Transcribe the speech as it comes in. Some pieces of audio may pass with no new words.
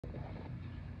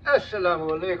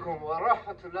Assalamu alaikum wa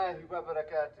rahmatullahi wa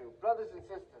barakatuh. Brothers and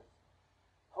sisters,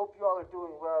 hope you all are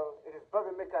doing well. It is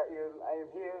Brother Mikā'īl. I am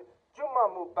here.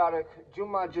 Jummah Mubarak.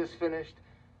 Jummah just finished.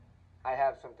 I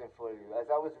have something for you. As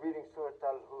I was reading Surah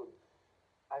Al-Hud,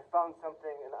 I found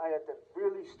something, an ayat that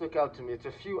really stuck out to me. It's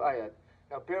a few ayat.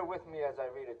 Now bear with me as I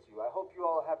read it to you. I hope you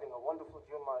all are having a wonderful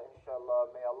Jummah,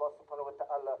 inshallah. May Allah subhanahu wa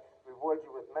ta'ala reward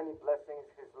you with many blessings,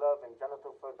 His love, and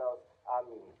Jannatul Firdaus.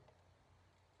 Ameen.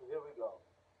 So here we go.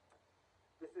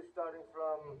 This is starting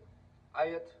from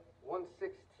ayat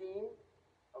 116,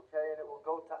 okay, and it will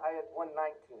go to ayat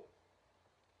 119.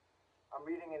 I'm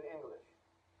reading in English.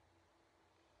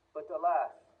 But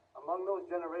alas, among those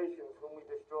generations whom we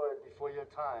destroyed before your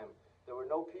time, there were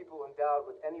no people endowed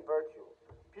with any virtue,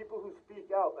 people who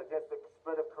speak out against the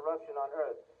spread of corruption on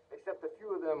earth, except a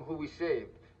few of them who we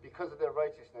saved because of their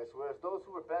righteousness, whereas those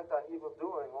who were bent on evil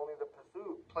doing only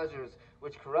pursued pleasures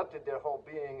which corrupted their whole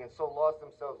being and so lost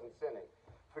themselves in sinning.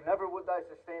 For never would thy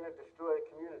sustainer destroy a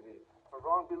community for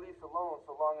wrong beliefs alone,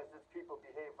 so long as its people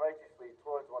behave righteously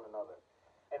towards one another.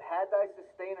 And had thy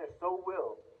sustainer so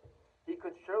willed, he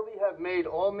could surely have made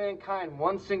all mankind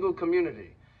one single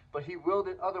community, but he willed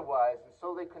it otherwise, and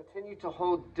so they continue to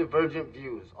hold divergent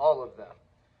views, all of them.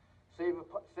 Save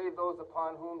those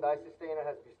upon whom thy sustainer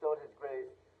has bestowed his grace,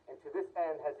 and to this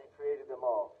end has he created them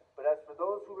all. But as for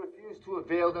those who refuse to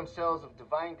avail themselves of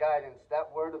divine guidance, that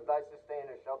word of thy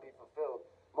sustainer shall be fulfilled.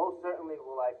 Most certainly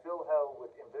will I fill hell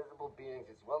with invisible beings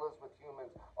as well as with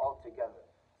humans altogether.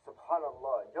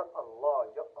 Subhanallah, Ya Allah,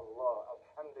 Ya Allah,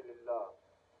 Alhamdulillah.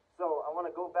 So I want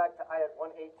to go back to ayat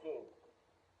 118.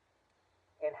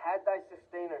 And had thy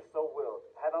sustainer so willed,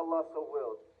 had Allah so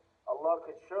willed, Allah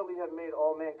could surely have made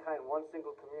all mankind one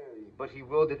single community, but He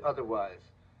willed it otherwise.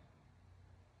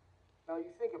 Now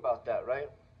you think about that, right?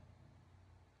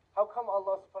 How come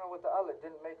Allah subhanahu wa ta'ala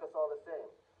didn't make us all the same?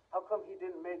 How come He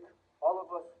didn't make all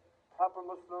of us proper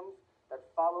Muslims that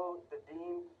follow the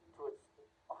deen to its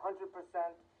 100%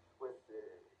 with,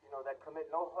 that commit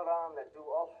no haram, that do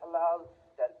all halal,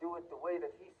 that do it the way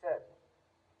that He said?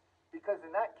 Because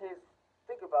in that case,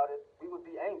 think about it, we would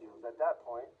be angels at that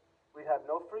point. We'd have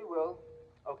no free will,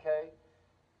 okay?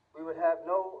 We would have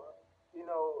no,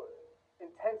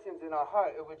 intentions in our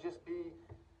heart. It would just be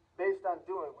based on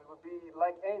doing. We would be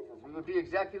like angels. We would be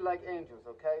exactly like angels,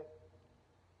 okay?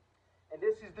 And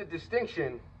this is the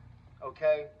distinction,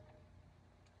 okay,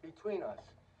 between us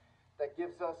that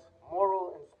gives us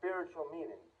moral and spiritual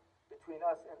meaning between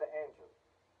us and the angel,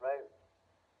 right?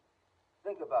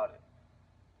 Think about it.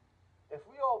 If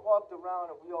we all walked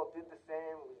around and we all did the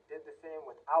same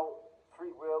without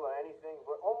free will or anything,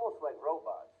 we're almost like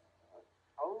robots.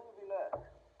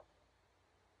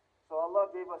 So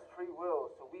Allah gave us free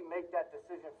will, so we make that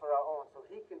decision for our own, so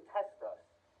He can test us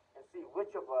and see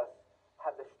which of us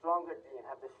have the stronger deen,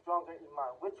 have the stronger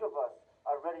iman, which of us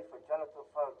are ready for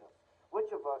Jannatul Firdaus, which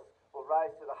of us will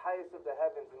rise to the highest of the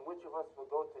heavens, and which of us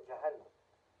will go to Jahannam.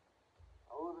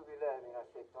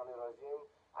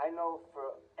 I know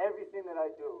for everything that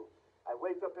I do, I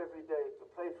wake up every day to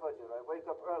pray Fajr, I wake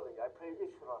up early, I pray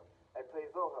Ishraq, I pray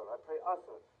Zohar, I pray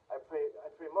Asr, I pray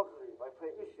Maghrib, I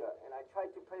pray Isha, and I try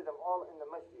to pray them all in the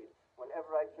masjid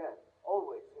whenever I can,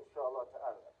 always, inshaAllah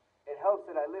ta'ala. It helps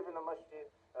that I live in a masjid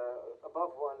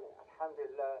above one,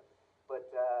 alhamdulillah, but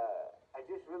I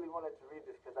just really wanted to read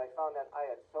this because I found that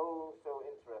ayat so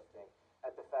interesting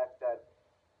at the fact that,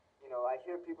 I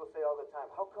hear people say all the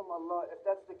time, how come Allah, if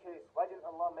that's the case, why didn't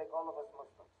Allah make all of us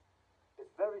Muslims?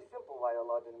 It's very simple why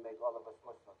Allah didn't make all of us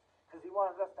Muslims. Because He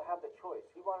wanted us to have the choice.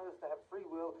 He wanted us to have free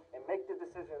will and make the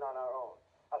decision on our own.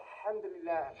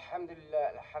 Alhamdulillah, alhamdulillah,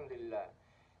 alhamdulillah.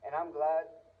 And I'm glad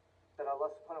that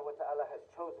Allah subhanahu wa ta'ala has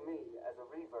chose me as a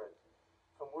revert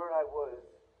from where I was,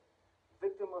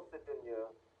 victim of the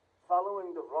dunya,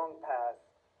 following the wrong path,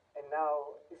 and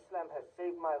now Islam has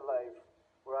saved my life,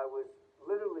 where I was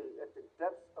literally at the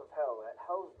depths of hell, at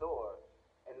hell's door,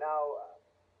 and now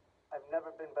I've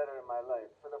never been better in my life.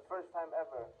 For the first time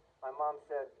ever, my mom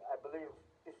said, I believe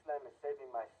Islam is saving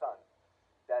my son,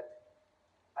 that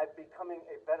I'm becoming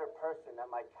a better person, that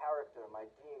my character, my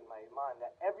deen, my iman,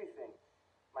 that everything,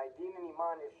 my deen and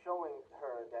iman is showing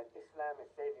her that Islam is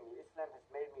saving me. Islam has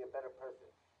made me a better person.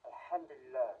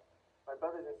 Alhamdulillah. My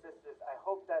brothers and sisters, I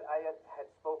hope that ayat had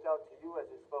spoke out to you as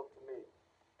it spoke to me.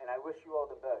 And I wish you all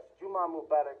the best. Jummah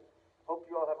Mubarak. Hope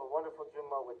you all have a wonderful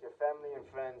Jummah with your family and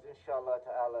friends, inshallah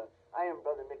ta'ala. I am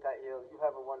Brother Mikā'īl. You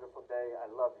have a wonderful day. I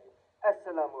love you.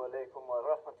 Assalamu alaikum wa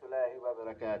rahmatullahi wa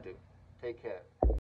barakatuh. Take care.